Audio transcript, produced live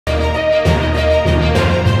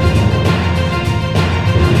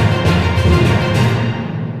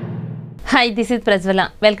Hi, this is Prajwala.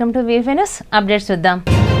 Welcome to VFNS Updates చూద్దాం.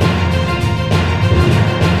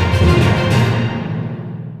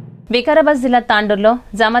 వికారాబాద్ జిల్లా తాండూరులో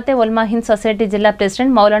Jamaat-e Ulama Hind society జిల్లా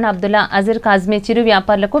ప్రెసిడెంట్ మౌలానా అబ్దుల్లా అజీర్ కాజ్మీ చిరు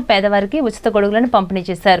వ్యాపారులకు పేదవారికి ఉచిత గొడుగులను పంపిణీ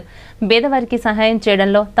చేశారు. పేదవారికి సహాయం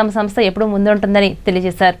చేయడంలో తమ సంస్థ ఎప్పుడూ ముందుంటుందని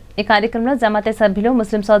తెలియజేశారు. ఈ కార్యక్రమంలో జమాతే సభ్యులు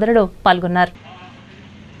ముస్లిం సోదరులు పాల్గొన్నారు.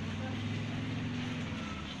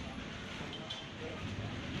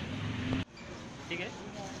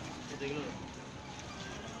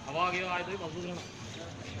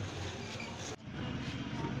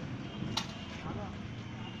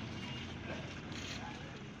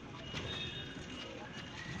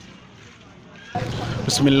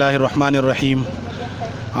 बिस्मिल्लाहिर्रहमानिर्रहीम।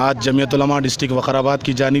 आज जमीयत उलमा डिस्ट्रिक्ट वक़राबाद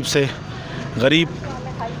की जानिब से गरीब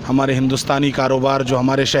हमारे हिंदुस्तानी कारोबार जो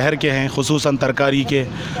हमारे शहर के हैं, खुसूसन तरकारी के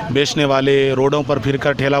बेचने वाले, रोडों पर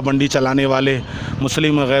फिरकर ठेला बंडी चलाने वाले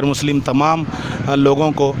मुस्लिम और गैर मुस्लिम तमाम लोगों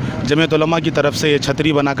को जमीयत उलमा की तरफ से ये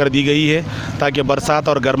छतरी बनाकर दी गई है ताकि बरसात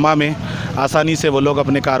और गर्मा में आसानी से वो लोग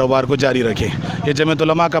अपने कारोबार को जारी रखें। ये जमीयत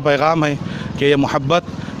उलमा का पैगाम है कि ये मोहब्बत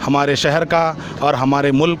हमारे शहर का और हमारे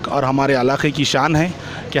मुल्क और हमारे इलाके की शान है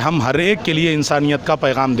कि हम हर एक के लिए इंसानियत का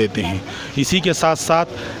पैगाम देते हैं। इसी के साथ साथ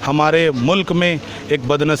हमारे मुल्क में एक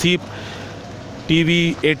बदनसीब टीवी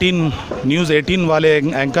 18 न्यूज़ 18 वाले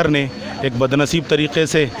एंकर ने एक बदनसीब तरीक़े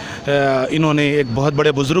से इन्होंने एक बहुत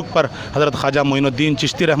बड़े बुज़ुर्ग पर हज़रत ख्वाजा मोइनुद्दीन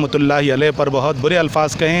चिश्ती रहमतुल्लाहि अलैह पर बहुत बुरे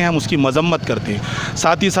अल्फाज कहे हैं। हम उसकी मज़म्मत करते हैं।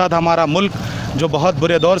 साथ ही साथ हमारा मुल्क जो बहुत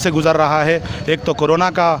बुरे दौर से गुज़र रहा है, एक तो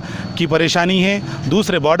कोरोना की परेशानी है,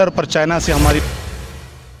 दूसरे बॉर्डर पर चाइना से हमारी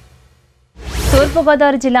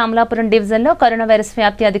తూర్పుగోదావరి జిల్లా అమలాపురం డివిజన్లో కరోనా వైరస్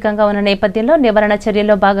వ్యాప్తి అధికంగా ఉన్న నేపథ్యంలో నివారణ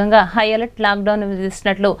చర్యల్లో భాగంగా హై అలర్ట్ లాక్డౌన్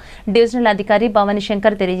విధిస్తున్నట్లు డివిజనల్ అధికారి భవానీ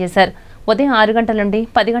శంకర్ తెలియజేశారు. ఉదయం 6 గంటల నుండి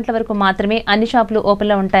 10 గంటల వరకు మాత్రమే అన్ని షాపులు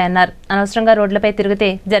ఓపెన్లో ఉంటాయన్నారు. అనవసరంగా రోడ్లపై తిరిగితే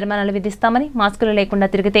జరిమానాలు విధిస్తామని, మాస్కులు లేకుండా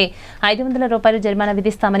తిరిగితే 500 రూపాయలు జరిమానా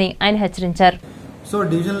విధిస్తామని ఆయన హెచ్చరించారు. సో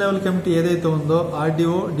డివిజన్ లెవెల్ కమిటీ ఏదైతే ఉందో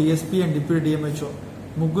RDO, DSP and deputy DMHO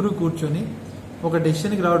ముగ్గురు కూర్చొని ఒక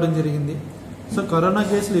డెసిషన్కి రావడం జరిగింది. సో కరోనా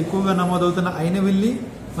కేసులు ఎక్కువగా నమోదవుతున్న అయినవిల్లి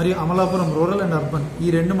మరియు అమలాపురం రూరల్ అండ్ అర్బన్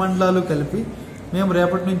ఈ 2 మండలాలు కలిపి మేము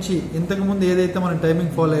రేపటి నుంచి ఇంతకుముందు ఏదైతే మనం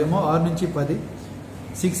టైమింగ్ ఫాలో అయ్యామో 6 నుంచి 10,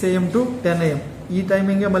 6 AM to 10 AM ఈ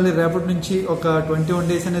టైమింగే మళ్ళీ రేపటి నుంచి ఒక 21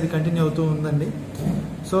 days అనేది కంటిన్యూ అవుతూ ఉందండి.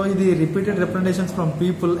 సో ఇది repeated representations from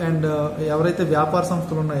people and ఎవరైతే వ్యాపార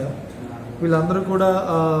సంస్థలు ఉన్నాయో వీళ్ళందరూ కూడా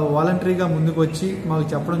వాలంటరీగా ముందుకు వచ్చి మాకు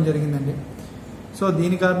చెప్పడం జరిగిందండి. సో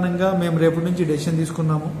దీని కారణంగా మేము రేపటి నుంచి డెసిషన్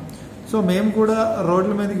తీసుకున్నాము. సో మేము కూడా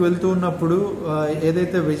రోడ్ల మీదకి వెళ్తూ ఉన్నప్పుడు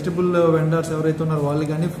ఏదైతే వెజిటబుల్ వెండర్స్ ఎవరైతే ఉన్నారో వాళ్ళు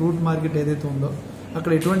కానీ, ఫ్రూట్ మార్కెట్ ఏదైతే ఉందో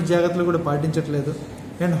అక్కడ ఎటువంటి జాగ్రత్తలు కూడా పాటించట్లేదు.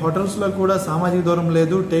 అండ్ హోటల్స్లో కూడా సామాజిక దూరం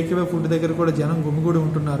లేదు. టేక్ అవే ఫుడ్ దగ్గర కూడా జనం గుమిగూడి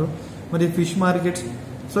ఉంటున్నారు. మరి ఫిష్ మార్కెట్స్,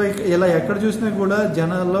 సో ఇలా ఎక్కడ చూసినా కూడా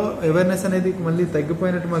జనాల్లో అవేర్నెస్ అనేది మళ్ళీ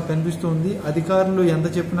తగ్గిపోయినట్టు మాకు కనిపిస్తుంది. అధికారులు ఎంత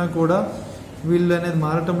చెప్పినా కూడా వీళ్ళు అనేది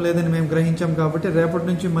మారటం లేదని మేము గ్రహించాం. కాబట్టి రేపటి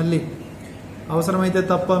నుంచి మళ్ళీ అవసరమైతే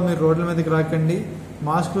తప్ప మీరు రోడ్ల మీదకి రాకండి.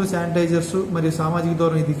 మాస్కులు, శానిటైజర్స్ మరియు సామాజిక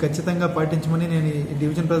దూరం ఇది ఖచ్చితంగా పాటించమని నేను ఈ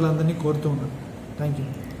డివిజన్ ప్రజలందరినీ కోరుతూ ఉన్నాను. Thank you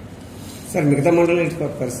sir. మిగతా మండలం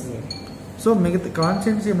పరిస్థితి, సో మిగతా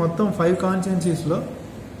కాన్స్టిట్యున్సీ మొత్తం 5 కాన్స్టిట్యున్సీస్లో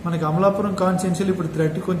మనకి అమలాపురం కాన్స్టిట్యున్సీలు ఇప్పుడు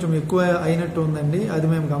థ్రెట్ కొంచెం ఎక్కువ అయినట్టు ఉందండి. అది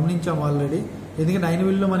మేము గమనించాము ఆల్రెడీ. ఎందుకంటే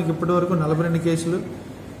అయినవిల్లో మనకి ఇప్పటి వరకు 42 కేసులు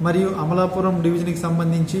మరియు అమలాపురం డివిజన్కి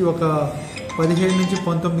సంబంధించి ఒక 17 నుంచి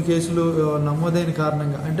 19 కేసులు నమోదైన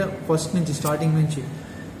కారణంగా, అంటే ఫస్ట్ నుంచి స్టార్టింగ్ నుంచి.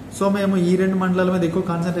 సో మేము ఈ 2 మండలాల మీద ఎక్కువ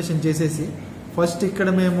కాన్సన్ట్రేషన్ చేసేసి ఫస్ట్ ఇక్కడ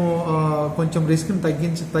మేము కొంచెం రిస్క్ని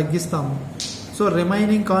తగ్గిస్తాము. సో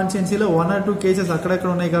రిమైనింగ్ కాన్స్టిట్యున్సీలో 1 or 2 కేసెస్ అక్కడక్కడ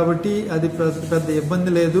ఉన్నాయి కాబట్టి అది పెద్ద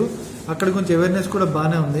ఇబ్బంది లేదు. అక్కడ కొంచెం అవేర్నెస్ కూడా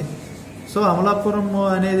బాగానే ఉంది. సో అమలాపురం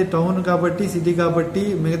అనేది టౌన్ కాబట్టి, సిటీ కాబట్టి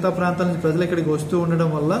మిగతా ప్రాంతాల నుంచి ప్రజలు ఇక్కడికి వస్తూ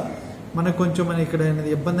ఉండడం వల్ల మనకు కొంచెం ఇక్కడ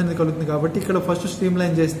అనేది ఇబ్బంది అనేది కలుగుతుంది. కాబట్టి ఇక్కడ ఫస్ట్ స్ట్రీమ్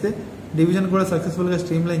లైన్ చేస్తే డివిజన్ కూడా సక్సెస్ఫుల్గా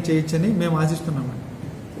స్ట్రీమ్ లైన్ చేయొచ్చని మేము ఆశిస్తున్నాము.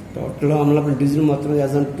 టోటల్ అమలాపురం డివిజన్ మొత్తం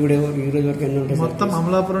ఈ రోజు వరకు ఎన్ని ఉంటాయి? మొత్తం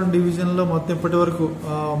అమలాపురం డివిజన్ లో మొత్తం ఇప్పటి వరకు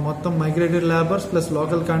మొత్తం migrated labours plus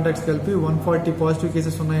local contacts కలిపి 140 పాజిటివ్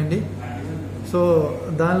కేసెస్ ఉన్నాయండి. సో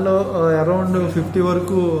దానిలో అరౌండ్ 50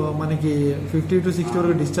 వరకు మనకి 50 to 60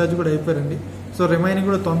 వరకు డిశ్చార్జ్ కూడా అయిపోయారండి. సో రిమైనింగ్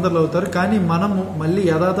కూడా తొందరలో అవుతారు. కానీ మనము మళ్ళీ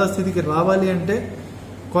యథాస్థితికి రావాలి అంటే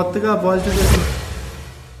కొత్తగా పాజిటివ్ కేసులు.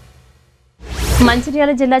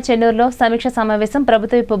 మంచిర్యాల జిల్లా చెన్నూరులో సమీక్ష సమావేశం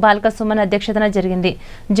ప్రభుత్వ విప్ బాల్క సుమన్ అధ్యక్షతన జరిగింది.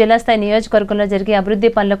 జిల్లా స్థాయి నియోజకవర్గంలో జరిగే అభివృద్ధి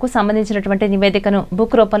పనులకు సంబంధించినటువంటి నివేదికను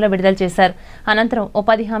బుక్ రూపంలో విడుదల చేశారు. అనంతరం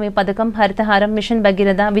ఉపాధి హామీ పథకం, హరితహారం, మిషన్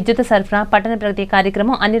భగీరథ, విద్యుత్ సరఫరా, పట్టణ ప్రగతి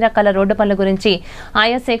కార్యక్రమం, అన్ని రకాల రోడ్డు పనుల గురించి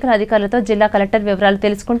ఆయా శాఖల అధికారులతో జిల్లా కలెక్టర్ వివరాలు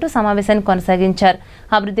తెలుసుకుంటూ సమావేశాన్ని కొనసాగించారు.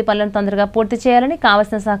 అభివృద్ధి పనులను తొందరగా పూర్తి చేయాలని,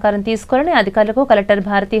 కావాల్సిన సహకారం తీసుకోవాలని అధికారులకు కలెక్టర్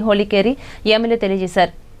భారతి హోళీకేరి ఎమ్మెల్యే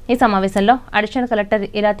తెలియజేశారు. ఈ సమావేశంలో అడిషనల్ కలెక్టర్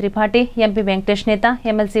ఇలా త్రిపాఠి, ఎంపీ వెంకటేష్ నేత,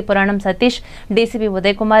 ఎమ్మెల్సీ పురాణం సతీష్, డీసీపీ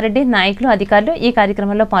ఉదయ్ కుమార్ రెడ్డి, నాయకులు, అధికారులు ఈ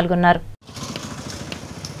కార్యక్రమంలో పాల్గొన్నారు.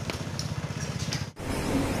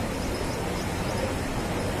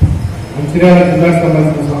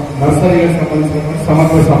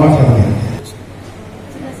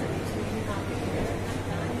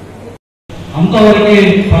 అంతవరకే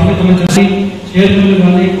పరిమితం చేసి చైర్మన్లు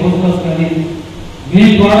కానీ కౌన్సిలర్స్ కానీ మీ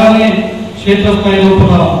ద్వారానే క్షేత్రస్థాయి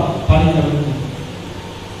లోపల పని జరుగుతుంది.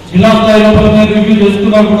 జిల్లా స్థాయి లోపల మీరు రివ్యూ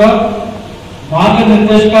చేసుకున్నా కూడా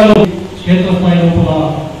మార్గనిర్దేశకాలు క్షేత్రస్థాయి లోపల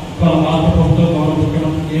రాష్ట్ర ప్రభుత్వం గౌరవ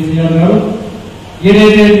ముఖ్యమంత్రి కేసీఆర్ గారు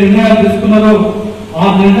ఏదైతే నిర్ణయాలు తీసుకున్నారో ఆ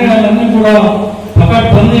నిర్ణయాలన్నీ కూడా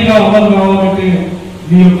పకడ్బందీగా అమలు కావాలంటే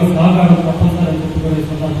మీ యొక్క సహకారం తప్పనిసరి చెప్పుకునే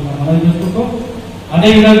సందర్భంగా మనం చేసుకుంటూ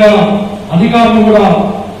అదేవిధంగా అధికారులు కూడా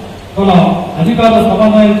వాళ్ళ అధికారుల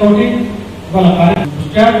సమన్వయంతో వాళ్ళ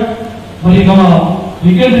కార్యక్రమం మరి మన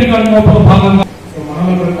వికేంద్రీకరణ భాగంగా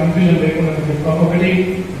మనలో కూడా కన్ఫ్యూజన్ లేకుండా ఒకటి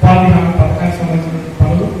ఉపాధి హామీ పథకానికి సంబంధించిన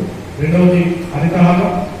పనులు, రెండవది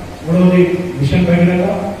హరితహారం, మూడవది మిషన్ భగీరథ,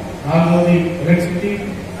 నాలుగవది ఎలక్ట్రిసిటీ,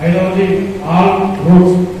 ఐదవది ఆల్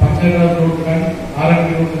రోడ్స్, పంచాయతీరాజ్ రోడ్స్ కానీ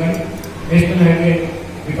ఆర్ఎంపీ రోడ్స్ కానీ నేషనల్ హైవే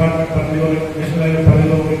డిపార్ట్మెంట్ పరిధిలో నేషనల్ హైవే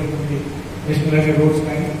పరిధిలో నేషనల్ హైవే రోడ్స్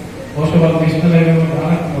కానీ బహుశా వాళ్ళు నేషనల్ హైవే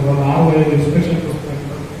వాళ్ళు 6 ఇన్స్పెక్షన్స్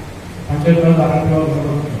వస్తున్నారు పంచాయతీరాజ్ ఆర్ఎంపీ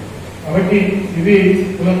వాళ్ళు. కాబట్టి ఇవి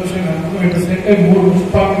కులంకుశంగా అనుకున్న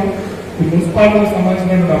 3 మున్సిపాలిటీలకు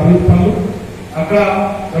సంబంధించినటువంటి అభివృద్ధి పనులు, అక్కడ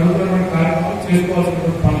జరుగుతున్నటువంటి కార్యక్రమాలు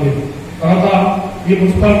చేసుకోవాల్సినటువంటి పనులు లేదు. తర్వాత ఈ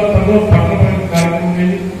మున్సిపాలిటీ పనులు పట్టణ కార్యక్రమం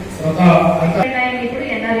లేదు. ఇప్పుడు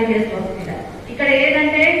ఎన్ఆర్ఐ ఇక్కడ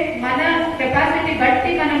ఏదంటే మన కెపాసిటీ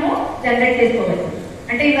బట్టి మనము జనరేట్ చేసుకోవచ్చు.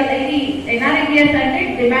 అంటే ఇవాళ ఇది ఎన్ఆర్ఐపిఎస్ అంటే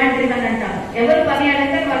డిమాండ్ డ్రివెన్ అంటాం. ఎవరు పని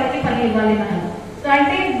అడిగితే వాళ్ళకి పని ఇవ్వాలి మనం. సో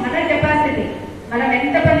అంటే మన కెపాసిటీ మనం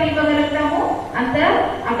ఎంత పని ఇవ్వగలుగుతామో అంత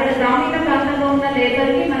అక్కడ గ్రామీణ ప్రాంతంలో ఉన్న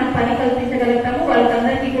లేబర్ కి మనం పని కల్పించగలుగుతాము.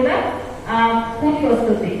 వాళ్ళకందరికీ కూడా కూలి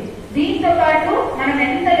వస్తుంది. దీంతో పాటు మనం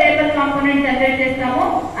ఎంత లేబర్ కాంపోనెంట్ జనరేట్ చేస్తామో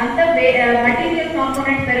అంత మటీరియల్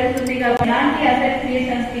కాంపోనెంట్ పెరుగుతుంది. కాబట్టి ఇలాంటి అసెట్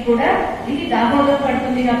క్రియేషన్స్ కి కూడా ఇది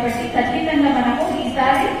దాహోదపడుతుంది. కాబట్టి ఖచ్చితంగా మనము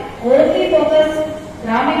ఈసారి ఓన్లీ ఫోకస్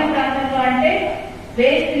గ్రామీణ ప్రాంతంలో అంటే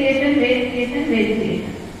వేస్ట్ క్రియేషన్.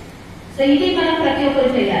 సో ఇది మనం ప్రతి ఒక్కరు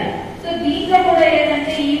చేయాలి. సో దీంట్లో కూడా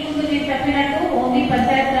ఏంటంటే ఈ ముందు నేను చెప్పినట్టు ఓన్లీ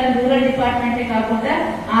పంచాయతీరాజ్ రూరల్ డిపార్ట్మెంటే కాకుండా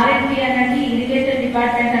ఆర్ఎండ్బి అనండి, ఇరిగేషన్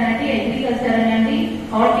డిపార్ట్మెంట్ అనండి, అగ్రికల్చర్ అనండి,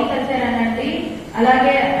 హార్టికల్చర్ అనండి,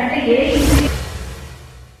 అలాగే అంటే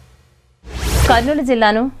కర్నూలు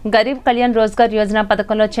జిల్లాను గరీబ్ కళ్యాణ్ రోజ్గార్ యోజన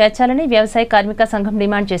పథకంలో చేర్చాలని వ్యవసాయ కార్మిక సంఘం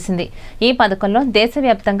డిమాండ్ చేసింది. ఈ పథకంలో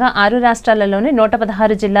దేశవ్యాప్తంగా 6 రాష్ట్రాలలోని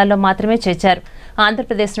 116 జిల్లాల్లో మాత్రమే చేర్చారు.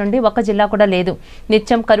 ఆంధ్రప్రదేశ్ నుండి ఒక్క జిల్లా కూడా లేదు.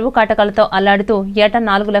 నిత్యం కరువు కాటకాలతో అల్లాడుతూ ఏటా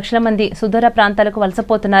 4 లక్షల మంది సుదూర ప్రాంతాలకు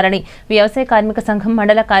వలసపోతున్నారని వ్యవసాయ కార్మిక సంఘం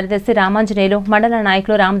మండల కార్యదర్శి రామాంజనేయులు, మండల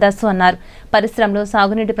నాయకులు రామదాసు అన్నారు. పరిశ్రమలు,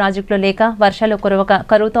 సాగునీటి ప్రాజెక్టులు లేక, వర్షాలు కురవక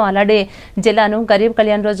కరువుతో అల్లాడే జిల్లాను గరీబ్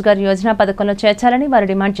కళ్యాణ్ రోజ్గార్ యోజన పథకంలో చేర్చాలని వారు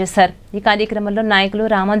డిమాండ్ చేశారు. ఈ కార్యక్రమంలో నాయకులు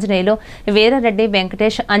రామాంజనేయులు, వీరారెడ్డి,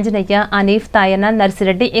 వెంకటేష్, అంజనయ్య, అనీఫ్, తాయన్న,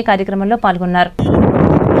 నర్సిరెడ్డి ఈ కార్యక్రమంలో పాల్గొన్నారు.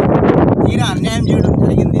 అన్యాయం చేయడం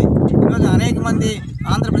జరిగింది. ఈరోజు అనేక మంది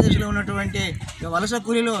ఆంధ్రప్రదేశ్లో ఉన్నటువంటి వలస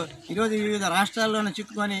కూలీలు ఈరోజు వివిధ రాష్ట్రాల్లోనే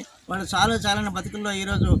చిక్కుకొని వాళ్ళు చాలని బతుకుల్లో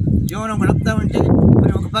ఈరోజు జీవనం గడుపుతూ ఉంటే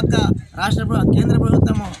మరి ఒక పక్క కేంద్ర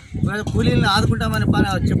ప్రభుత్వము కూలీలను ఆదుకుంటామని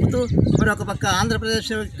చెబుతూ మరి ఒక పక్క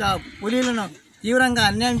ఆంధ్రప్రదేశ్ యొక్క కూలీలను తీవ్రంగా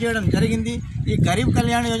అన్యాయం చేయడం జరిగింది. ఈ గరీబ్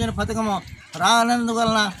కళ్యాణ్ యోజన పథకము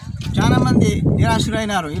రానందువలన చాలామంది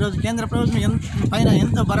నిరాశులైనారు. ఈరోజు కేంద్ర ప్రభుత్వం పైన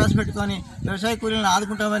ఎంతో భరోసా పెట్టుకొని వ్యవసాయ కూలీలను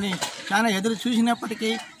ఆదుకుంటామని చాలా ఎదురు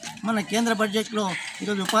చూసినప్పటికీ మన కేంద్ర బడ్జెట్లో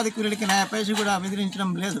ఈరోజు ఉపాధి కూలీలకి 90 పైసలు కూడా విధించడం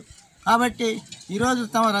లేదు. కాబట్టి ఈరోజు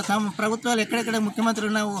తమ ప్రభుత్వాలు ఎక్కడెక్కడ ముఖ్యమంత్రులు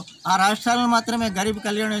ఉన్నావో ఆ రాష్ట్రాలను మాత్రమే గరీబ్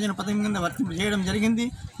కళ్యాణ్ యోజన పథకం కింద వర్తింపు చేయడం జరిగింది.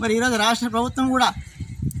 మరి ఈరోజు రాష్ట్ర ప్రభుత్వం కూడా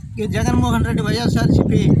జగన్మోహన్ రెడ్డి,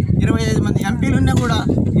 వైఎస్ఆర్సీపీ 25 మంది ఎంపీలున్నా కూడా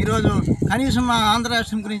ఈరోజు కనీసం మా ఆంధ్ర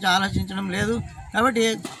రాష్ట్రం గురించి ఆలోచించడం లేదు. కాబట్టి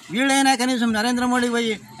వీళ్ళైనా కనీసం నరేంద్ర మోడీ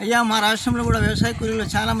పోయి అయ్యా మా రాష్ట్రంలో కూడా వ్యవసాయ కూలీలు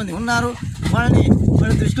చాలామంది ఉన్నారు, వాళ్ళని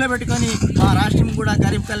దృష్టిలో పెట్టుకొని మా రాష్ట్రం కూడా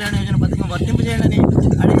గరీబ్ కళ్యాణ్ యోజన పథకం వర్తింపు చేయాలని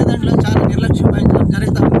అడిగే దాంట్లో చాలా నిర్లక్ష్యం వహించడం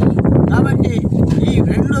జరుగుతూ ఉంది. కాబట్టి ఈ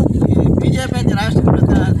రెండు బీజేపీ అయితే రాష్ట్రంలో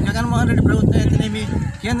జగన్మోహన్ రెడ్డి ప్రభుత్వం అయితేనేమి,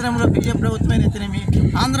 కేంద్రంలో బీజేపీ ప్రభుత్వం అయితేనేమి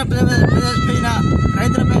ఆంధ్రప్రదేశ్ పైన,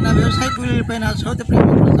 రైతులపైన, వ్యవసాయ కూలీలపైన సౌతి ప్రేమ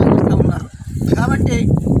కొనసాగిస్తూ ఉన్నారు. కాబట్టి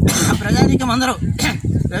ప్రజానీకం అందరూ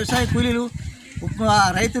వ్యవసాయ కూలీలు,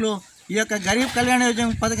 రైతులు ఈ యొక్క గరీబ్ కళ్యాణ్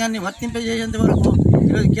యోజన పథకాన్ని వర్తింపజేసేంత వరకు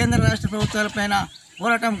ఈరోజు కేంద్ర రాష్ట్ర ప్రభుత్వాలపైన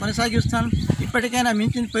పోరాటం కొనసాగిస్తాం. ఇప్పటికైనా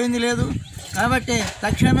మించింది పోయింది లేదు. కాబట్టి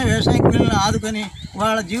తక్షణమే వ్యవసాయ కూలీలను ఆదుకొని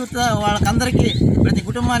వాళ్ళకందరికీ ప్రతి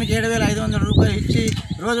కుటుంబానికి 7,500 రూపాయలు ఇచ్చి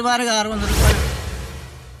రోజువారీగా 600 రూపాయలు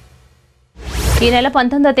ఈ నెల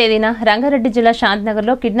 19వ తేదీన రంగారెడ్డి జిల్లా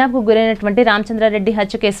షాద్నగర్లో కిడ్నాప్కు గురైనటువంటి రామచంద్రారెడ్డి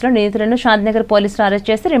హత్య కేసులో నిందితులను షాద్నగర్ పోలీసులు అరెస్ట్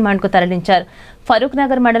చేసి రిమాండ్కు తరలించారు. ఫరూక్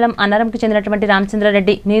నగర్ మండలం అన్నారంకు చెందినటువంటి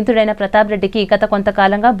రామచంద్రారెడ్డి నిందితుడైన ప్రతాప్ రెడ్డికి గత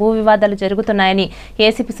కొంతకాలంగా భూ వివాదాలు జరుగుతున్నాయని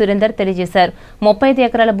ఏసీపీ సురేందర్ తెలియజేశారు. 35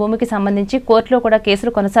 ఎకరాల భూమికి సంబంధించి కోర్టులో కూడా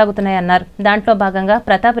కేసులు కొనసాగుతున్నాయన్నారు. దాంట్లో భాగంగా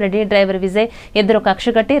ప్రతాప్ రెడ్డి, డ్రైవర్ విజయ్ ఇద్దరు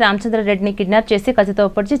కక్షగట్టి రామచంద్రారెడ్డిని కిడ్నాప్ చేసి కత్తితో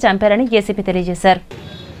పొడిచి చంపారని ఏసీపీ తెలియజేశారు.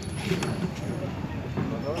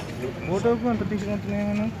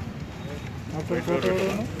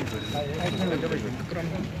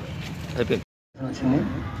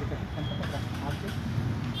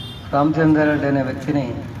 రామచంద్రారెడ్డి అనే వ్యక్తిని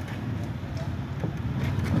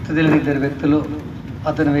గుర్తు తెలియని ఇద్దరు వ్యక్తులు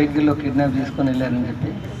అతని వెహికల్లో కిడ్నాప్ చేసుకొని వెళ్ళారని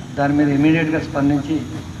చెప్పి దాని మీద ఇమీడియట్గా స్పందించి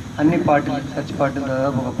అన్ని పార్టీలు సెర్చ్ పార్టీలు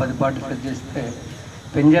దాదాపు ఒక 10 పార్టీలు సెర్చ్ చేస్తే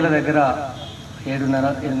పెంజల దగ్గర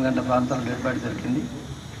 7:30-8 గంటల ప్రాంతంలో డెడ్ బాడీ దొరికింది.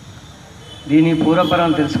 దీని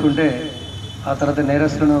పూర్వపరాలు తెలుసుకుంటే ఆ తర్వాత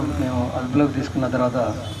నేరస్తులను మేము అదుపులోకి తీసుకున్న తర్వాత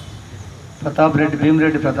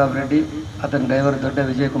భీమిరెడ్డి ప్రతాప్ రెడ్డి, అతని డ్రైవర్ దొడ్డ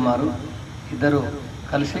విజయ్ కుమారు ఇద్దరు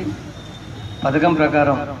కలిసి పథకం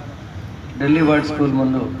ప్రకారం ఢిల్లీ వర్డ్ స్కూల్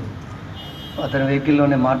ముందు అతని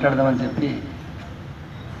వెహికల్లోనే మాట్లాడదామని చెప్పి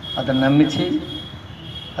అతను నమ్మించి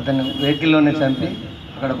అతని వెహికల్లోనే చంపి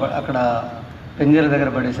అక్కడ పెంజల దగ్గర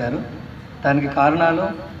పడేశారు. దానికి కారణాలు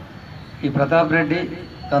ఈ ప్రతాప్ రెడ్డి,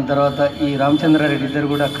 దాని తర్వాత ఈ రామచంద్రారెడ్డి ఇద్దరు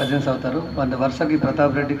కూడా కజిన్స్ అవుతారు. వాళ్ళ వరుసకి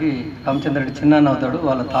ప్రతాప్ రెడ్డికి రామచంద్రారెడ్డి చిన్నాన్న అవుతాడు.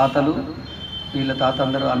 వాళ్ళ తాతలు, వీళ్ళ తాత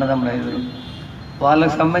అందరూ అన్నదమ్ములు 5.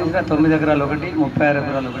 వాళ్ళకి సంబంధించిన 9 ఎకరాలు ఒకటి, 36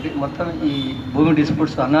 ఎకరాలు ఒకటి, మొత్తం ఈ భూమి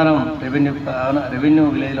డిస్ప్యూట్స్ అన్నారం రెవెన్యూ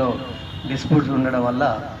విలేజ్లో డిస్ప్యూట్స్ ఉండడం వల్ల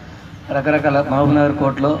రకరకాల మహబూబ్నగర్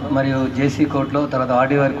కోర్టులో మరియు జేసీ కోర్టులో, తర్వాత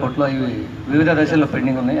ఆర్డీఆర్ కోర్టులో ఇవి వివిధ దశల్లో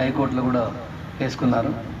పెండింగ్ ఉన్నాయి. హైకోర్టులో కూడా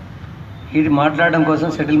వేసుకున్నారు. ఇది మాట్లాడడం కోసం,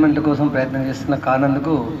 సెటిల్మెంట్ కోసం ప్రయత్నం చేస్తున్న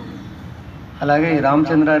కానందుకు, అలాగే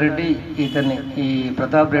రామచంద్రారెడ్డి ఈ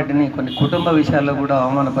ప్రతాప్ రెడ్డిని కొన్ని కుటుంబ విషయాల్లో కూడా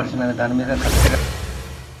అవమానపరిచిన దాని మీద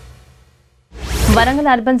వరంగల్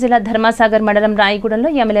అర్బన్ జిల్లా ధర్మాసాగర్ మండలం రాయిగూడెంలో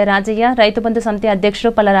ఎమ్మెల్యే రాజయ్య, రైతు బంధు సమితి అధ్యక్షుడు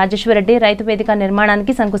పల్ల రాజేశ్వరరెడ్డి రైతు వేదిక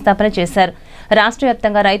నిర్మాణానికి శంకుస్థాపన చేశారు. రాష్ట్ర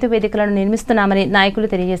వ్యాప్తంగా రైతు వేదికలను నిర్మిస్తున్నామని నాయకులు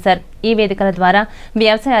తెలియజేశారు. ఈ వేదికల ద్వారా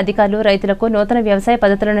వ్యవసాయ అధికారులు రైతులకు నూతన వ్యవసాయ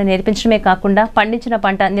పద్ధతులను నేర్పించడమే కాకుండా పండించిన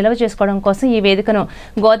పంట నిల్వ చేసుకోవడం కోసం ఈ వేదికను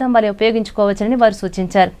గోదాం వలె ఉపయోగించుకోవచ్చని వారు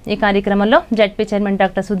సూచించారు. ఈ కార్యక్రమంలో ZP chairman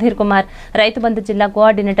doctor Sudheer Kumar, Rythu Bandhu జిల్లా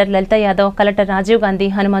కోఆర్డినేటర్ లలిత యాదవ్, కలెక్టర్ రాజీవ్ గాంధీ,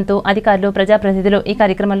 హనుమంతు, అధికారులు, ప్రజాప్రతినిధులు ఈ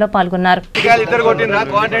కార్యక్రమంలో పాల్గొన్నారు.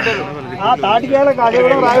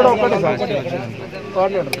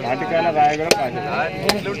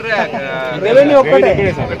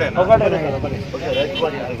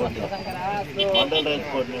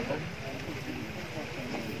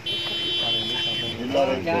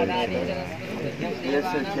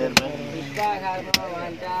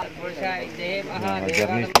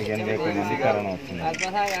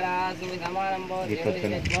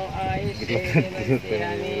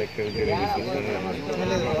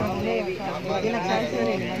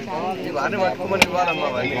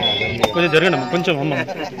 కొంచెం జరగండి, కొంచెం అమ్మ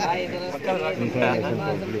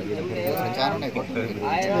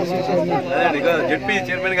జడ్పీ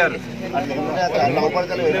చైర్మన్ గారు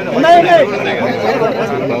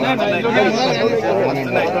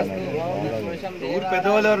ఊరు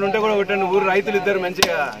పెద్దవాళ్ళు ఎవరు ఉంటే కూడా కొట్టండి. ఊరు రైతులు ఇద్దరు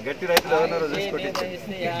మంచిగా గట్టి రైతులు ఎవరున్నారో చూసుకోండి.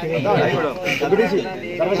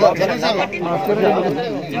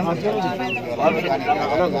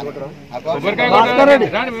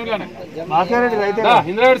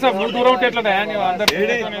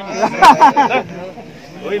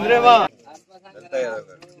 ఇంద్రేమా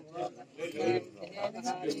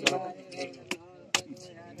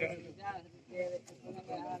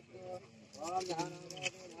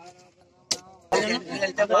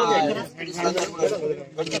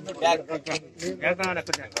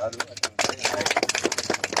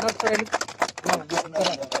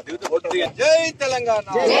జై తెలంగాణ,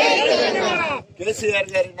 కేసీఆర్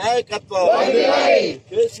గారి నాయకత్వం,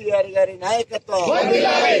 కేసీఆర్ గారి నాయకత్వం,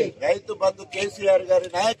 రైతు బంధు కేసీఆర్ గారి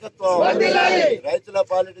నాయకత్వం, రైతుల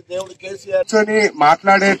పాలిటి దేవుడు కేసీఆర్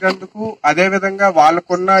మాట్లాడేటందుకు, అదే విధంగా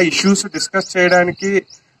వాళ్ళకున్న ఇష్యూస్ డిస్కస్ చేయడానికి,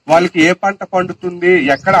 వాళ్ళకి ఏ పంట పండుతుంది,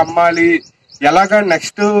 ఎక్కడ అమ్మాలి, ఎలాగా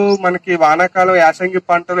నెక్స్ట్ మనకి వానాకాలం యాసంగి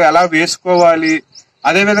పంటలు ఎలా వేసుకోవాలి,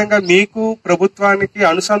 అదేవిధంగా మీకు ప్రభుత్వానికి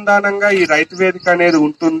అనుసంధానంగా ఈ రైతు వేదిక అనేది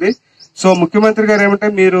ఉంటుంది. సో ముఖ్యమంత్రి గారు ఏమంటే,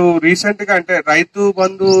 మీరు రీసెంట్ గా అంటే రైతు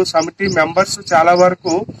బంధు సమితి మెంబర్స్ చాలా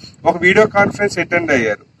వరకు ఒక వీడియో కాన్ఫరెన్స్ అటెండ్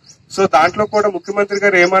అయ్యారు. సో దాంట్లో కూడా ముఖ్యమంత్రి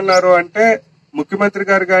గారు ఏమన్నారు అంటే, ముఖ్యమంత్రి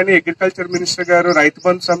గారు కానీ, అగ్రికల్చర్ మినిస్టర్ గారు, రైతు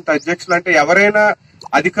బంధు సమితి అధ్యక్షులు అంటే ఎవరైనా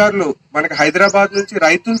అధికారులు మనకి హైదరాబాద్ నుంచి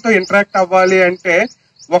రైతులతో ఇంటరాక్ట్ అవ్వాలి అంటే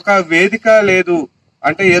ఒక వేదిక లేదు,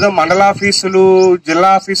 అంటే ఏదో మండల ఆఫీసులు, జిల్లా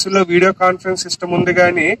ఆఫీసుల్లో వీడియో కాన్ఫరెన్స్ సిస్టమ్ ఉంది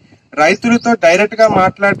కానీ రైతులతో డైరెక్ట్ గా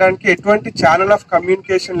మాట్లాడడానికి ఎటువంటి ఛానల్ ఆఫ్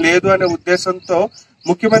కమ్యూనికేషన్ లేదు అనే ఉద్దేశంతో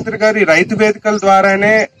ముఖ్యమంత్రి గారు ఈ రైతు వేదికల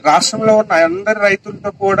ద్వారానే రాష్ట్రంలో ఉన్న అందరి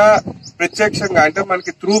రైతులతో కూడా ప్రత్యక్షంగా అంటే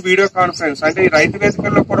మనకి త్రూ వీడియో కాన్ఫరెన్స్ అంటే ఈ రైతు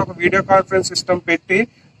వేదికల్లో కూడా ఒక వీడియో కాన్ఫరెన్స్ సిస్టమ్ పెట్టి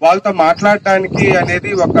వాళ్ళతో మాట్లాడడానికి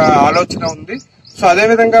అనేది ఒక ఆలోచన ఉంది. సో అదే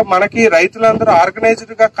విధంగా మనకి రైతులందరూ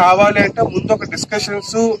ఆర్గనైజ్డ్ గా కావాలి అంటే ముందు ఒక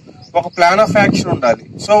డిస్కషన్స్, ఒక ప్లాన్ ఆఫ్ యాక్షన్ ఉండాలి.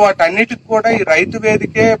 సో వాటన్నిటికి కూడా ఈ రైతు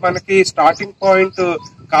వేదికే మనకి స్టార్టింగ్ పాయింట్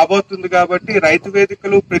కాబోతుంది. కాబట్టి రైతు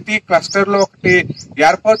వేదికలు ప్రతి క్లస్టర్ లో ఒకటి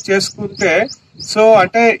ఏర్పాటు చేసుకుంటే సో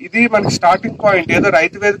అంటే ఇది మనకి స్టార్టింగ్ పాయింట్. ఏదో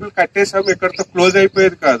రైతు వేదికలు కట్టేసాము ఇక్కడతో క్లోజ్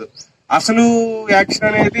అయిపోయేది కాదు. అసలు యాక్షన్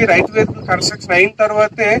అనేది రైతు వేదికలు కన్స్ట్రక్షన్ అయిన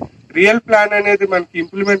తర్వాతే రియల్ ప్లాన్ అనేది మనకి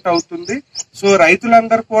ఇంప్లిమెంట్ అవుతుంది. సో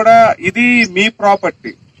రైతులందరూ కూడా ఇది మీ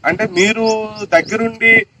ప్రాపర్టీ, అంటే మీరు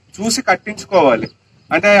దగ్గరుండి చూసి కట్టించుకోవాలి.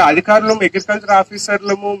 అంటే అధికారులు, అగ్రికల్చర్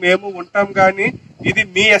ఆఫీసర్లము మేము ఉంటాం కానీ ఇది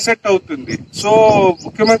మీ అసెట్ అవుతుంది. సో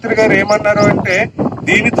ముఖ్యమంత్రి గారు ఏమన్నారు అంటే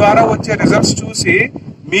దీని ద్వారా వచ్చే రిజల్ట్స్ చూసి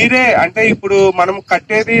మీరే అంటే ఇప్పుడు మనం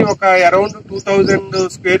కట్టేది ఒక అరౌండ్ 2000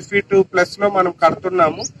 స్క్వేర్ ఫీట్ ప్లస్ లో మనం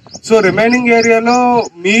కడుతున్నాము. సో రిమైనింగ్ ఏరియాలో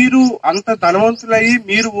మీరు అంత ధనవంతులయ్యి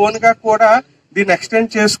మీరు ఓన్ గా కూడా దీన్ని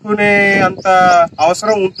ఎక్స్టెండ్ చేసుకునే అంత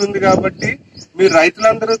అవసరం ఉంటుంది. కాబట్టి మీరు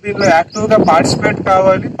రైతులందరూ దీనిలో యాక్టివ్ గా పార్టిసిపేట్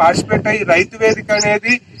కావాలి. పార్టిసిపేట్ అయ్యి రైతు వేదిక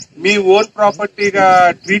అనేది మీ ఓన్ ప్రాపర్టీగా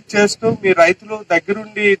ట్రీట్ చేస్తూ మీ రైతులు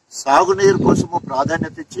దగ్గరుండి సాగునీరు కోసము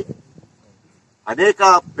ప్రాధాన్యత ఇచ్చి అనేక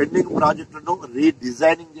పెండింగ్ ప్రాజెక్టులను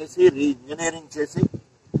రీడిజైనింగ్ చేసి, రీఇంజనీరింగ్ చేసి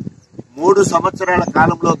 3 సంవత్సరాల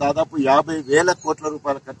కాలంలో దాదాపు 50,000 కోట్ల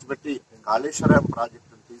రూపాయలు ఖర్చు పెట్టి కాళేశ్వరం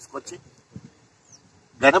ప్రాజెక్టును తీసుకొచ్చి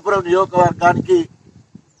గణపురం నియోజకవర్గానికి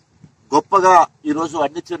గొప్పగా ఈరోజు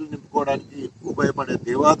అన్ని చెరువులు నింపుకోవడానికి ఉపయోగపడే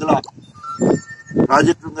దేవాదుల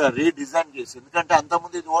ప్రాజెక్టుగా రీడిజైన్ చేసి, ఎందుకంటే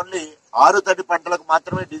అంతకుముందు ఇది ఓన్లీ 6 తడి పంటలకు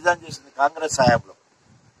మాత్రమే డిజైన్ చేసింది కాంగ్రెస్ హయాంలో.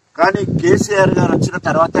 కానీ కేసీఆర్ గారు వచ్చిన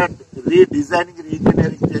తర్వాత రీడిజైనింగ్,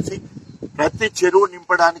 రీఇంజనీరింగ్ చేసి ప్రతి చెరువు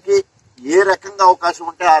నింపడానికి ఏ రకంగా అవకాశం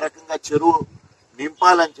ఉంటే ఆ రకంగా చెరువు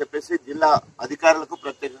నింపాలని చెప్పేసి జిల్లా అధికారులకు,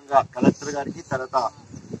 ప్రత్యేకంగా కలెక్టర్ గారికి, తర్వాత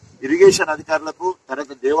ఇరిగేషన్ అధికారులకు,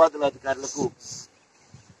 తర్వాత దేవాదుల అధికారులకు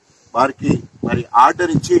వారికి మరి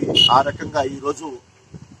ఆర్డర్ ఇచ్చి ఆ రకంగా ఈరోజు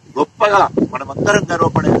గొప్పగా మనమందరం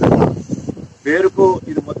గర్వపడే విధంగా పేరుకు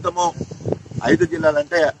ఇది మొత్తము 5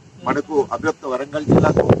 జిల్లాలంటే మనకు అభ్యర్థ వరంగల్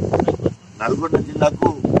జిల్లాకు, నల్గొండ జిల్లాకు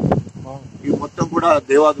ఈ మొత్తం కూడా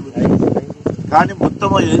దేవాదులు ఉన్నాయి. కానీ మొత్తం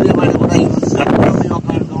ఏదేమైనా కూడా ఈరోజు గణపురం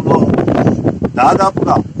నియోజకవర్గంలో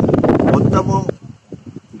దాదాపుగా మొత్తము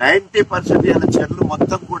 90% చెర్లు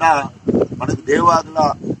మొత్తం కూడా మనకు దేవాదుల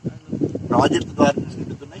ప్రాజెక్టు ద్వారా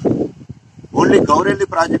నిండుతున్నాయి. ఓన్లీ గౌరెల్లి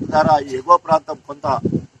ప్రాజెక్టు ద్వారా ఎగువ ప్రాంతం కొంత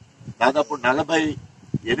దాదాపు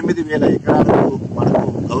 48,000 ఎకరాలకు మనకు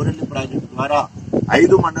గౌరెల్లి ప్రాజెక్టు ద్వారా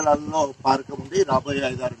 5 మండలాల్లో పార్కం ఉంది. రాబోయే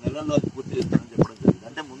 5-6 నెలల్లో అది పూర్తి చేస్తారని చెప్పడం జరిగింది.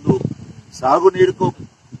 అంటే ముందు సాగునీరుకు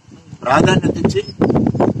ప్రాధాన్యత ఇచ్చి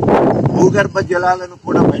భూగర్భ జలాలను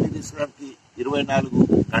కూడా బయటకు తీసుకురావడానికి 24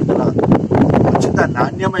 గంటల ఉచిత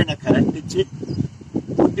నాణ్యమైన కరెంట్ ఇచ్చి,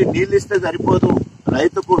 పుట్టి నీళ్ళు ఇస్తే సరిపోదు,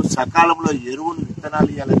 రైతుకు సకాలంలో ఎరువులు, విత్తనాలు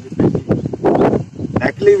ఇవ్వాలని చెప్పేసి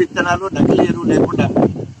నకిలీ విత్తనాలు, నకిలీ ఎరువు లేకుండా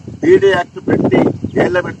బీడీ యాక్ట్ పెట్టి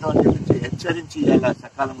జైల్లో పెడతామని చెప్పి హెచ్చరించి ఇలా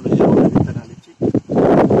సకాలంలో ఎరువులు, విత్తనాలు ఇచ్చి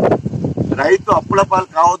రైతు అప్పుల పాలు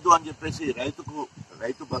కావద్దు అని చెప్పేసి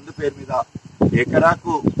రైతు బంధు పేరు మీద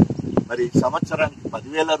ఎకరాకు మరి సంవత్సరానికి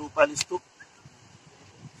 10,000 రూపాయలు ఇస్తూ,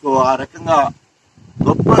 సో ఆ రకంగా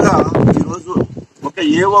గొప్పగా ఈరోజు ఒక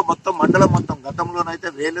ఏవో మొత్తం మండలం మొత్తం, గతంలోనైతే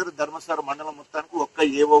వేలేరు ధర్మస్థానం మండలం మొత్తానికి ఒక్క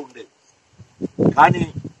ఏవో ఉండేది. కానీ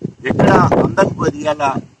ఎక్కడ అందరికి పోయి ఇవాళ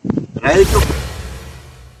రైతు.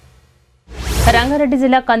 రంగారెడ్డి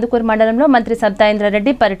జిల్లా కందుకూరు మండలంలో మంత్రి సబితా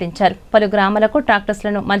ఇంద్రారెడ్డి పర్యటించారు. పలు గ్రామాలకు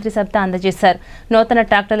ట్రాక్టర్లను మంత్రి సబితా అందజేశారు. నూతన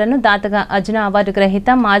ట్రాక్టర్లను దాతగా అర్జున అవార్డు గ్రహీత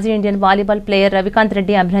మాజీ Indian volleyball player Ravikanth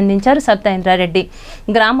Reddy అభినందించారు. సబితా ఇంద్రారెడ్డి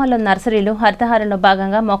గ్రామాల్లో నర్సరీలు, హరితహారంలో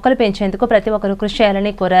భాగంగా మొక్కలు పెంచేందుకు ప్రతి ఒక్కరూ కృషి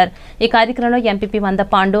చేయాలని కోరారు. ఈ కార్యక్రమంలో ఎంపీపీ వంద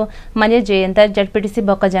పాండు, మన్య జయంతర్, జడ్పీటీసీ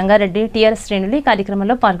బొక్క జంగారెడ్డి, టీఆర్ఎస్ శ్రేణులు ఈ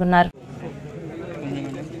కార్యక్రమంలో పాల్గొన్నారు.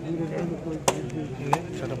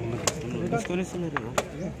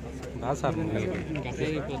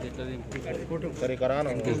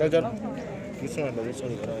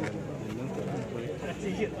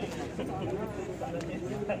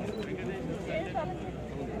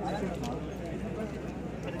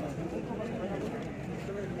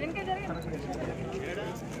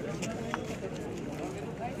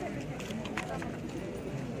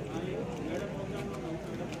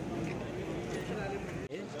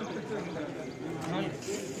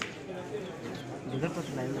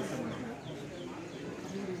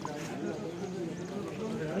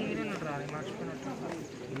 మార్చుకున్నట్టు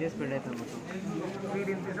స్ప్రెడ్ అవుతుంది మొత్తం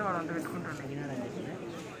వీడియో తీస్తే వాడు అంత పెట్టుకుంటాడు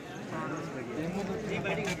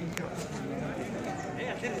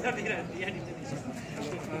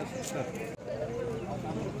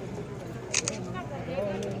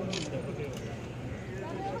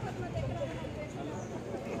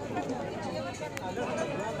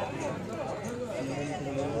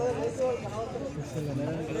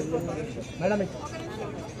మేడం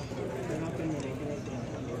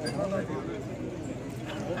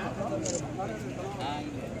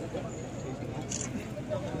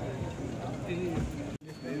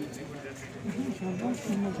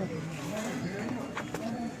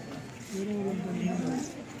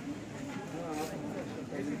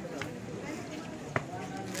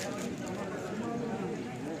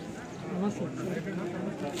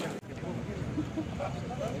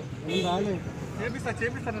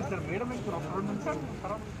చేపిస్తాను సార్ మేడం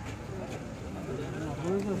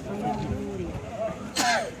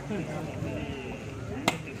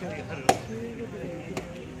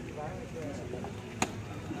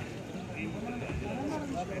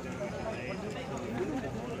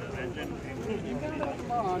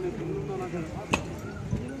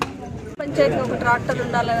పంచాయతీ ఒక ట్రాక్టర్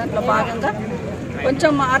ఉండాలి. దాంట్లో భాగంగా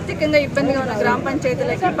కొంచెం ఆర్థికంగా ఇబ్బందిగా ఉన్న గ్రామ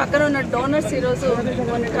పంచాయతీలకి పక్కన ఉన్న డోనర్స్ ఈరోజు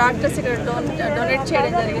కొన్ని ట్రాక్టర్స్ ఇక్కడ డొనేట్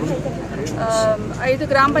చేయడం జరిగింది. 5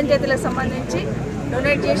 గ్రామ పంచాయతీలకు సంబంధించి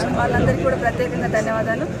డొనేట్ చేసిన వాళ్ళందరికీ కూడా ప్రత్యేకంగా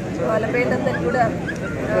ధన్యవాదాలు. వాళ్ళ పేర్లందరికీ కూడా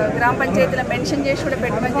గ్రామ పంచాయతీలో మెన్షన్ చేసి కూడా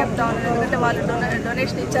పెట్టమని చెప్తా ఉన్నాను. ఎందుకంటే వాళ్ళు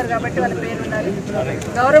డొనేషన్ ఇచ్చారు కాబట్టి వాళ్ళ పేరు ఉండాలి.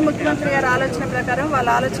 గౌరవ ముఖ్యమంత్రి గారి ఆలోచన ప్రకారం వాళ్ళ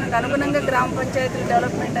ఆలోచనకు అనుగుణంగా గ్రామ పంచాయతీల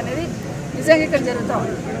డెవలప్మెంట్ అనేది నిజంగా ఇక్కడ జరుగుతూ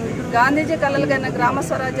ఉంది. గాంధీజీ కళలు కన్నా గ్రామ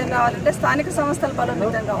స్వరాజ్యం రావాలంటే స్థానిక సంస్థలు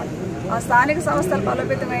బలోపేతం కావాలి. ఆ స్థానిక సంస్థలు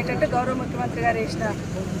బలోపేతం ఏంటంటే గౌరవ ముఖ్యమంత్రి గారు వేసిన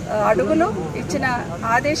అడుగులు ఇచ్చిన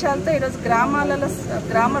ఆదేశాలతో ఈరోజు గ్రామాలలో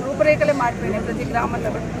గ్రామ రూపురేఖలే మారిపోయినాయి. ప్రతి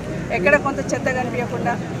గ్రామంలో ఎక్కడ కొంత చెత్త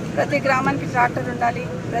కనిపించకుండా ప్రతి గ్రామానికి ట్రాక్టర్ ఉండాలి,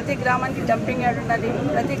 ప్రతి గ్రామానికి డంపింగ్ యార్డ్ ఉండాలి,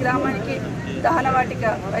 ప్రతి గ్రామానికి దహన వాటిక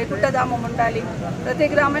వైకుంఠధామం ఉండాలి, ప్రతి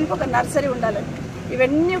గ్రామానికి ఒక నర్సరీ ఉండాలి.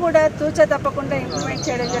 ఇవన్నీ కూడా తూచా తప్పకుండా ఇంప్లిమెంట్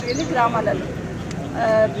చేయడం జరిగింది గ్రామాలలో.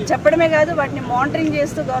 చెప్పడమే కాదు వాటిని మానిటరింగ్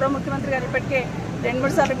చేస్తూ గౌరవ ముఖ్యమంత్రి గారు ఇప్పటికే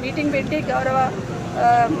 2-3 సార్లు మీటింగ్ పెట్టి గౌరవ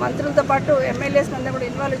మంత్రులతో పాటు ఎమ్మెల్యేస్ అందరూ కూడా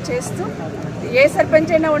ఇన్వాల్వ్ చేస్తూ ఏ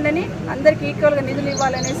సర్పంచ్ అయినా ఉండని అందరికీ ఈక్వల్గా నిధులు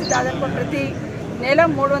ఇవ్వాలనేసి దాదాపు ప్రతి నెల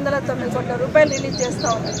 309 కోట్ల రూపాయలు రిలీజ్ చేస్తూ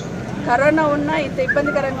ఉన్నారు. కరోనా ఉన్నా ఇంత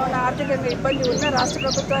ఇబ్బందికరంగా ఉన్న ఆర్థికంగా ఇబ్బంది ఉన్న రాష్ట్ర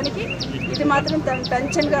ప్రభుత్వానికి ఇది మాత్రం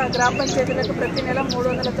టెన్షన్గా గ్రామ పంచాయతీలకు ప్రతి నెల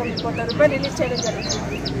 309 కోట్ల రూపాయలు రిలీజ్ చేయడం జరిగింది.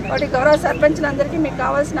 వాటి గౌరవ సర్పంచ్లందరికీ మీకు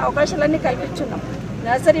కావాల్సిన అవకాశాలన్నీ కల్పించున్నాం.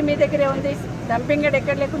 నర్సరీ మీ దగ్గరే ఉంది, డంపింగ్ యార్డ్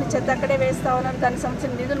ఎక్కడ లేకుండా చెత్త అక్కడే వేస్తూ ఉన్నారు. దానికి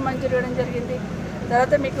సంబంధించిన నిధులు మంజూరు ఇవ్వడం జరిగింది.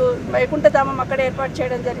 తర్వాత మీకు వైకుంఠధామం అక్కడే ఏర్పాటు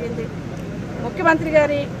చేయడం జరిగింది. ముఖ్యమంత్రి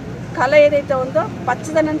గారి కళ ఏదైతే ఉందో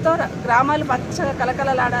పచ్చదనంతో గ్రామాలు పచ్చగా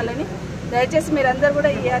కలకలలాడాలని దయచేసి మీరందరూ కూడా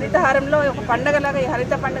ఈ హరితహారంలో ఒక పండగలాగా ఈ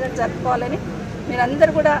హరిత పండుగను జరుపుకోవాలని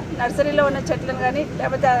మీరందరూ కూడా నర్సరీలో ఉన్న చెట్లను కానీ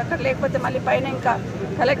లేకపోతే అక్కడ లేకపోతే మళ్ళీ పైన ఇంకా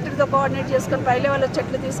కలెక్టర్తో కోఆర్డినేట్ చేసుకొని పై లెవెల్లో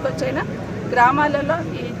చెట్లు తీసుకొచ్చైనా గ్రామాలలో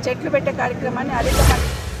ఈ చెట్లు పెట్టే కార్యక్రమాన్ని హరిత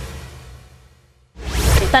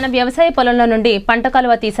తన వ్యవసాయ పొలంలో నుండి పంట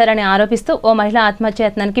కాలువ తీశారని ఆరోపిస్తూ ఓ మహిళ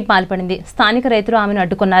ఆత్మహత్యాయత్నానికి పాల్పడింది. స్థానిక రైతులు ఆమెను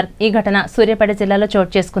అడ్డుకున్నారు. ఈ ఘటన సూర్యాపేట జిల్లాలో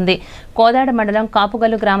చోటు చేసుకుంది. కోదాడ మండలం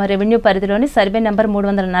కాపుగల్లు గ్రామ రెవెన్యూ పరిధిలోని సర్వే నంబర్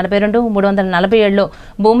 342, 347లో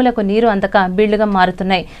భూములకు నీరు అందక బీళ్లుగా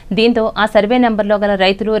మారుతున్నాయి. దీంతో ఆ సర్వే నంబర్లో గల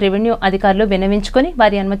రైతులు రెవెన్యూ అధికారులు విన్నవించుకుని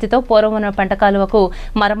వారి అనుమతితో పూర్వం ఉన్న పంట కాలువకు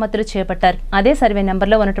మరమ్మతులు చేపట్టారు. అదే సర్వే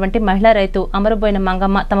నంబర్లో ఉన్నటువంటి మహిళా రైతు అమరుబోయిన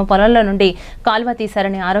మంగమ్మ తమ పొలంలో నుండి కాలువ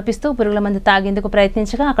తీశారని ఆరోపిస్తూ పురుగుల మందు తాగేందుకు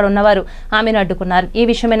ప్రయత్నించగా అక్కడ ఉన్నవారు ఆమెను అడ్డుకున్నారు. ఈ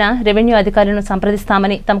విషయమైన రెవెన్యూ అధికారులను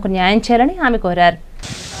సంప్రదిస్తామని తమకు న్యాయం చేయాలని ఆమె కోరారు.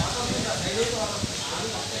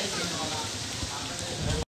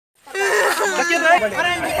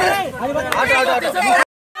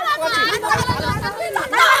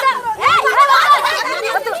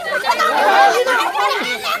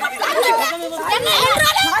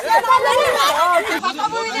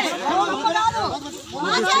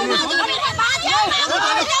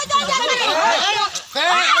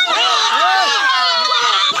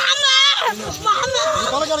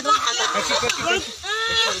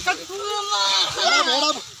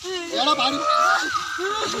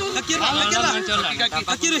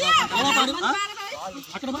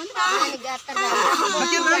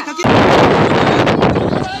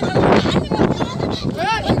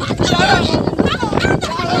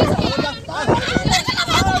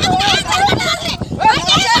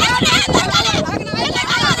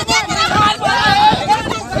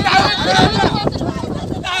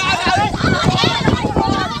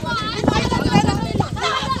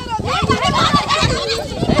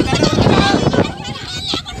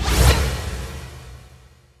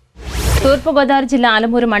 తూర్పుగోదావరి జిల్లా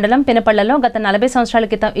ఆలమూరు మండలం పినపళ్లలో గత 40 సంవత్సరాల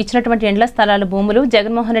క్రితం ఇచ్చినటువంటి ఇండ్ల స్థలాల భూములు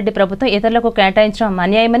జగన్మోహన్ రెడ్డి ప్రభుత్వం ఇతరులకు కేటాయించడం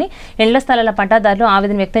అన్యాయమని ఇండ్ల స్థలాల పట్టాదారులు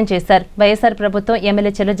ఆవేదన వ్యక్తం చేశారు. వైఎస్ఆర్ ప్రభుత్వం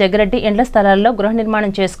ఎమ్మెల్యే చెల్లు జగ్గిరెడ్డి ఇండ్ల స్థలాల్లో గృహ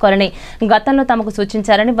నిర్మాణం చేసుకోవాలని గతంలో తమకు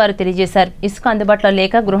సూచించారని వారు తెలియజేశారు. ఇసుక అందుబాటులో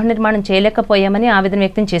లేక గృహ నిర్మాణం చేయలేకపోయామని ఆవేదన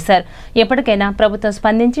వ్యక్తం చేశారు. ఎప్పటికైనా ప్రభుత్వం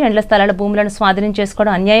స్పందించి ఇండ్ల స్థలాల భూములను స్వాధీనం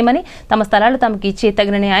చేసుకోవడం అన్యాయమని, తమ స్థలాలు తమకు ఇచ్చి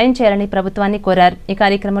తగిన న్యాయం చేయాలని ప్రభుత్వాన్ని కోరారు. ఈ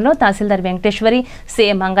కార్యక్రమంలో తహసీల్దార్ వెంకటేశ్వరి,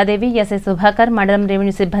 సీఎం మంగాదేవి, ఎస్ఐ సుభాకర్, మండలం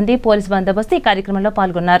రెవెన్యూ సిబ్బంది, పోలీస్ బందోబస్తు ఈ కార్యక్రమంలో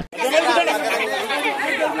పాల్గొన్నారు.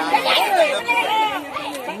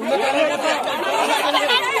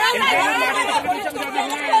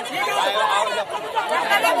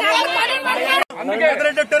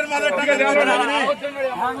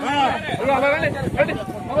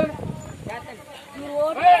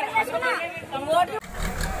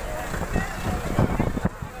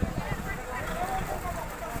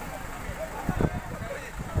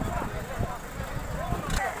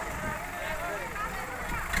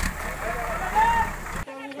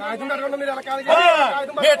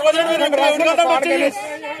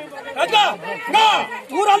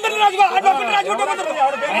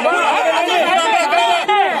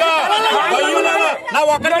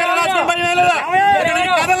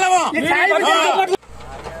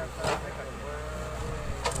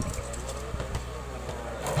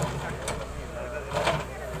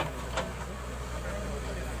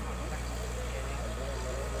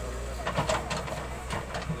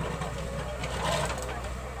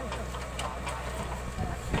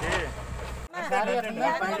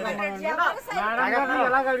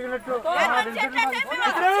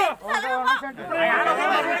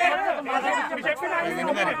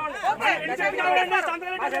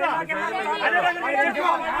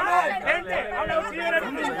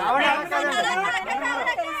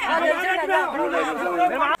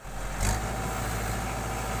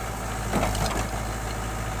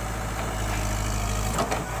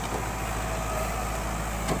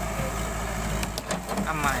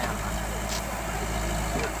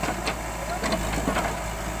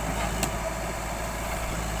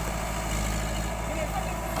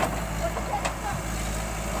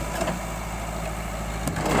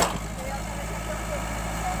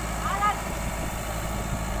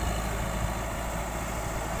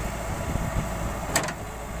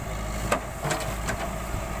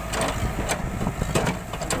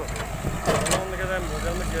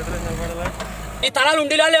 ఈ తలాలు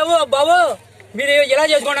ఉండిలా లేవు బాబు, మీరు ఇలా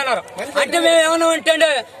చేసుకోండి అన్నారు. అంటే మేము ఏమన్నా అంటే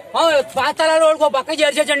పాత తలాల వాళ్ళకి ఒక పక్క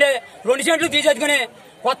చేర్చేసండి, 2 సెంట్లు తీసేసుకుని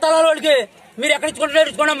కొత్త తలాల వాళ్ళకి మీరు ఎక్కడ ఇచ్చుకుంటారో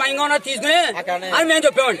ఇచ్చుకోండి, మైంగా ఉన్నా తీసుకుని అని మేము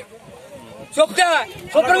చెప్పామండి. చెప్తే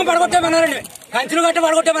శుభ్రంగా పడగొట్టామన్నారండి, కంచులు గట్ట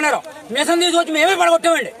పడగొట్టామన్నారు. మిషన్ తీసుకొచ్చి మేమే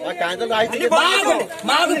పడగొట్టామండి.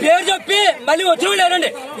 మాకు పేరు చెప్పి మళ్ళీ వచ్చిన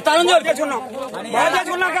లేరండి. ఈ తలం చేసుకున్నాం.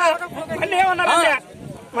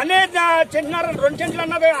 మళ్ళీ చెంటున్నారు, 2 సెంట్లు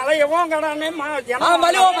అన్నది అలా ఇవ్వం కదా అని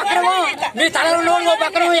మళ్ళీ ఓ పక్కన మీ తల ఓ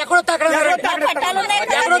పక్కన ఎక్కడొస్తా అక్కడ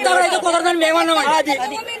అయితే కుదరదని మేమన్నామండి.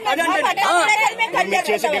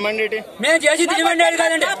 మేము చేసి డిమాండ్ ఏంటి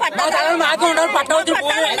కాదండి, మా తలలు మాకే ఉండాలి, పట్టవచ్చు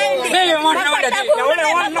మేము ఏమంటున్నామండి.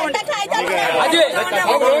 అది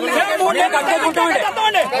కట్టేసుకుంటామండి.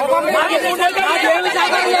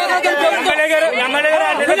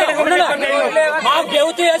 మాకు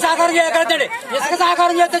ప్రభుత్వం ఏ సహకారం చేయగలదండి, ఇసుక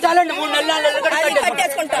సహకారం చేస్తే చాలండి. 3 నెలలు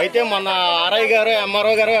అయితే మొన్న ఆర్ఐ గారు,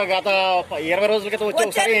 ఎంఆర్ఓ గారు గత 20 రోజుల క్రితం వచ్చి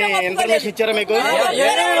ఒకసారి ఇన్ఫర్మేషన్ ఇచ్చారా మీకు?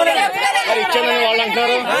 ఇచ్చానని వాళ్ళు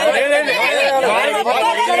అంటున్నారు.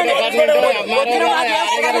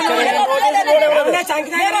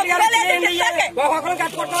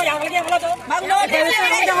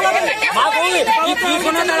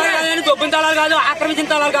 తీసుకున్న తలాలు కాదు, దొబ్బిన తలాలు కాదు, ఆక్రమించిన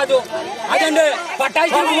తలాలు కాదు, అదండి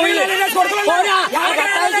పట్టాల్సిన భూమి.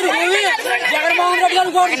 పట్టాల్సిన భూమి జగన్మోహన్ రెడ్డి గారు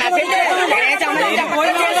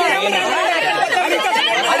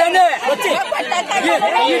అదండి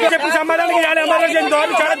చెప్పి సమాధానం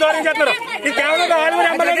చాలా దూరం చేస్తున్నారు. ఇది కేవలం ఆలమూరు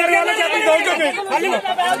ఎమ్మెల్యే గారు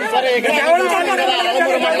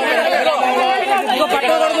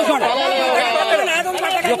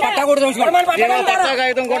పట్టా కూడా చూసుకోండి, పట్టా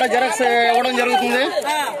కాగితం కూడా జెరాక్స్ ఇవ్వడం జరుగుతుంది.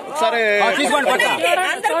 సరే తీసుకోండి పట్టా.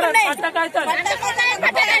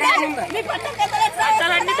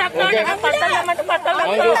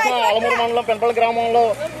 మనం చూస్తున్నాం ఆలమూరు మండలం పెంపల గ్రామంలో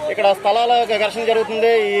ఇక్కడ స్థలాల ఘర్షణ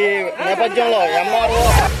జరుగుతుంది. ఈ నేపథ్యంలో ఎంఆర్ఓ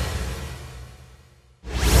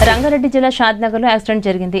రంగారెడ్డి జిల్లా షాద్నగర్లో యాక్సిడెంట్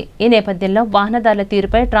జరిగింది. ఈ నేపథ్యంలో వాహనదారుల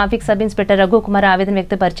తీరుపై ట్రాఫిక్ సబ్ ఇన్స్పెక్టర్ రఘుకుమార్ ఆవేదన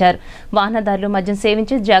వ్యక్తపరిచారు. వాహనదారులు మద్యం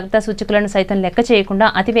సేవించి జాగ్రత్త సూచికలను సైతం లెక్క చేయకుండా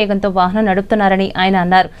అతివేగంతో వాహనం నడుపుతున్నారని ఆయన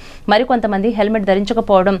అన్నారు. మరికొంతమంది హెల్మెట్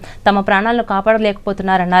ధరించకపోవడం తమ ప్రాణాలను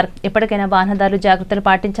కాపాడలేకపోతున్నారన్నారు. ఇప్పటికైనా వాహనదారులు జాగ్రత్తలు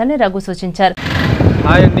పాటించాలని రఘు సూచించారు.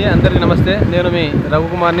 హాయ్ అండి, అందరికీ నమస్తే. నేను మీ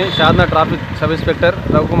రఘుకుమార్ని, షాద్నగర్ ట్రాఫిక్ సబ్ ఇన్స్పెక్టర్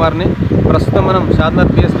రఘుకుమార్ని. ప్రస్తుతం మనం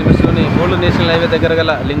Shadnagar PS లిమిట్స్లోని old national highway దగ్గర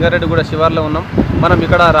గల లింగారెడ్డిగూడ శివార్లో ఉన్నాం. మనం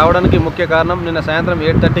ఇక్కడ రావడానికి ముఖ్య కారణం నిన్న సాయంత్రం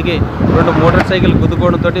 8:30కి 2 మోటార్ సైకిల్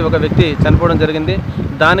గుద్దుకోవడంతో ఒక వ్యక్తి చనిపోవడం జరిగింది.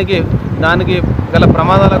 దానికి గల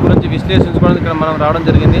ప్రమాదాల గురించి విశ్లేషించుకోవడానికి ఇక్కడ మనం రావడం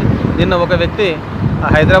జరిగింది. నిన్న ఒక వ్యక్తి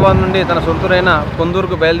హైదరాబాద్ నుండి తన సొంతూరైన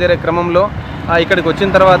కొందూరుకు బయలుదేరే క్రమంలో ఇక్కడికి వచ్చిన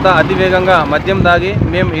తర్వాత అతివేగంగా మద్యం దాగి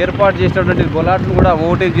మేము ఏర్పాటు చేసినటువంటి బొలాట్ను కూడా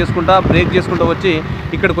ఓవర్టేక్ చేసుకుంటా బ్రేక్ చేసుకుంటూ వచ్చి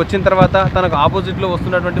ఇక్కడికి వచ్చిన తర్వాత తనకు ఆపోజిట్లో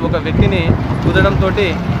వస్తున్నటువంటి ఒక వ్యక్తిని కుదడంతో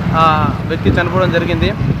ఆ వ్యక్తి చనిపోవడం జరిగింది.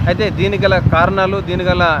 అయితే దీనికి గల కారణాల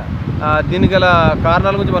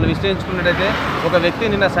గురించి మనం విశ్లేషించుకున్నట్టయితే ఒక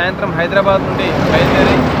వ్యక్తి నిన్న సాయంత్రం హైదరాబాద్ నుండి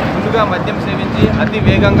బయలుదేరి ముందుగా మద్యం సేవించి అతి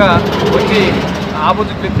వేగంగా వచ్చి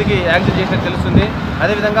ఆపోజిట్ వ్యక్తికి యాక్సిడెంట్ చేసినట్టు తెలుస్తుంది.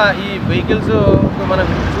 అదేవిధంగా ఈ వెహికల్స్ మనం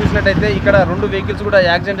చూసినట్టయితే ఇక్కడ 2 వెహికల్స్ కూడా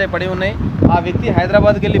యాక్సిడెంట్ అయి పడి ఉన్నాయి. ఆ వ్యక్తి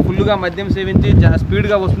హైదరాబాద్కి వెళ్ళి ఫుల్గా మద్యం సేవించి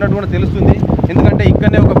స్పీడ్గా వస్తున్నట్టు కూడా తెలుస్తుంది. ఎందుకంటే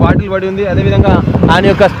ఇక్కడనే ఒక బాటిల్ పడి ఉంది. అదేవిధంగా ఆయన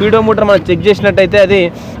యొక్క స్పీడోమీటర్ మనం చెక్ చేసినట్టయితే అది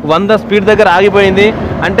 100 స్పీడ్ దగ్గర ఆగిపోయింది.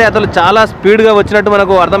 అంటే అతను చాలా స్పీడ్గా వచ్చినట్టు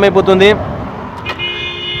మనకు అర్థమైపోతుంది.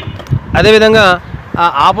 అదేవిధంగా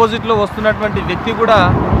ఆపోజిట్లో వస్తున్నటువంటి వ్యక్తి కూడా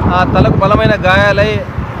తలకు బలమైన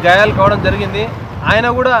గాయాలు కావడం జరిగింది.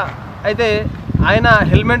 ఆయన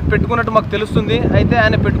హెల్మెట్ పెట్టుకున్నట్టు మాకు తెలుస్తుంది. అయితే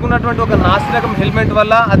ఆయన పెట్టుకున్నటువంటి ఒక నాసిరకం హెల్మెట్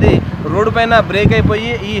వల్ల అది రోడ్డు పైన బ్రేక్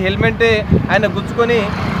అయిపోయి ఈ హెల్మెట్ ఆయన గుచ్చుకొని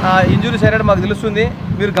ఇంజురీస్ అయినట్టు మాకు తెలుస్తుంది.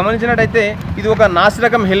 మీరు గమనించినట్టయితే ఇది ఒక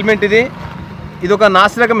నాసిరకం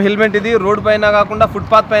హెల్మెట్ ఇది రోడ్డు పైన కాకుండా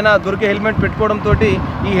ఫుట్పాత్ పైన దొరికే హెల్మెట్ పెట్టుకోవడంతో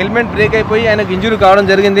ఈ హెల్మెట్ బ్రేక్ అయిపోయి ఆయనకు ఇంజురీ కావడం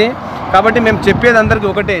జరిగింది. కాబట్టి మేము చెప్పేది అందరికీ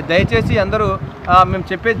ఒకటే, దయచేసి అందరూ మేము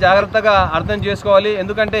చెప్పేది జాగ్రత్తగా అర్థం చేసుకోవాలి.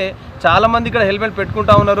 ఎందుకంటే చాలామంది ఇక్కడ హెల్మెట్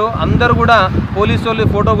పెట్టుకుంటా ఉన్నారు. అందరూ కూడా పోలీసు వాళ్ళు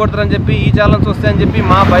ఫోటో కొడతారని చెప్పి ఈ ఛాలెంజ్ వస్తాయని చెప్పి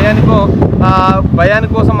మా భయాని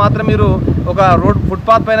కోసం మాత్రం మీరు ఒక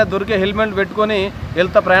ఫుట్పాత్ పైన దొరికే హెల్మెట్ పెట్టుకొని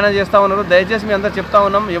ప్రయాణం చేస్తూ ఉన్నారు. దయచేసి మేము అందరూ చెప్తా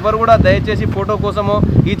ఉన్నాం, ఎవరు కూడా దయచేసి ఫోటో కోసమో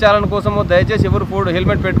ఈ ఛాలెంజ్ కోసమో దయచేసి ఎవరు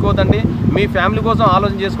హెల్మెట్ పెట్టుకోవద్దండి. మీ ఫ్యామిలీ కోసం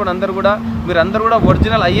ఆలోచన చేసుకోండి. మీరందరూ కూడా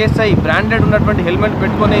ఒరిజినల్ ISI బ్రాండెడ్ ఉన్నటువంటి హెల్మెట్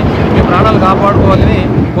పెట్టుకొని మీ ప్రాణాలు కాపాడుకోవాలని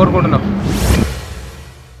కోరుకుంటున్నాం.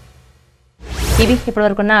 ఇవి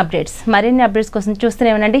ఇప్పటివరకున్న అప్డేట్స్. మరిన్ని అప్డేట్స్ కోసం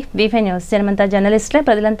చూస్తూనే ఉండండి V5 న్యూస్. జనమంతా జర్నలిస్టులే,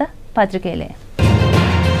 ప్రజలంతా పాత్రికేయులే.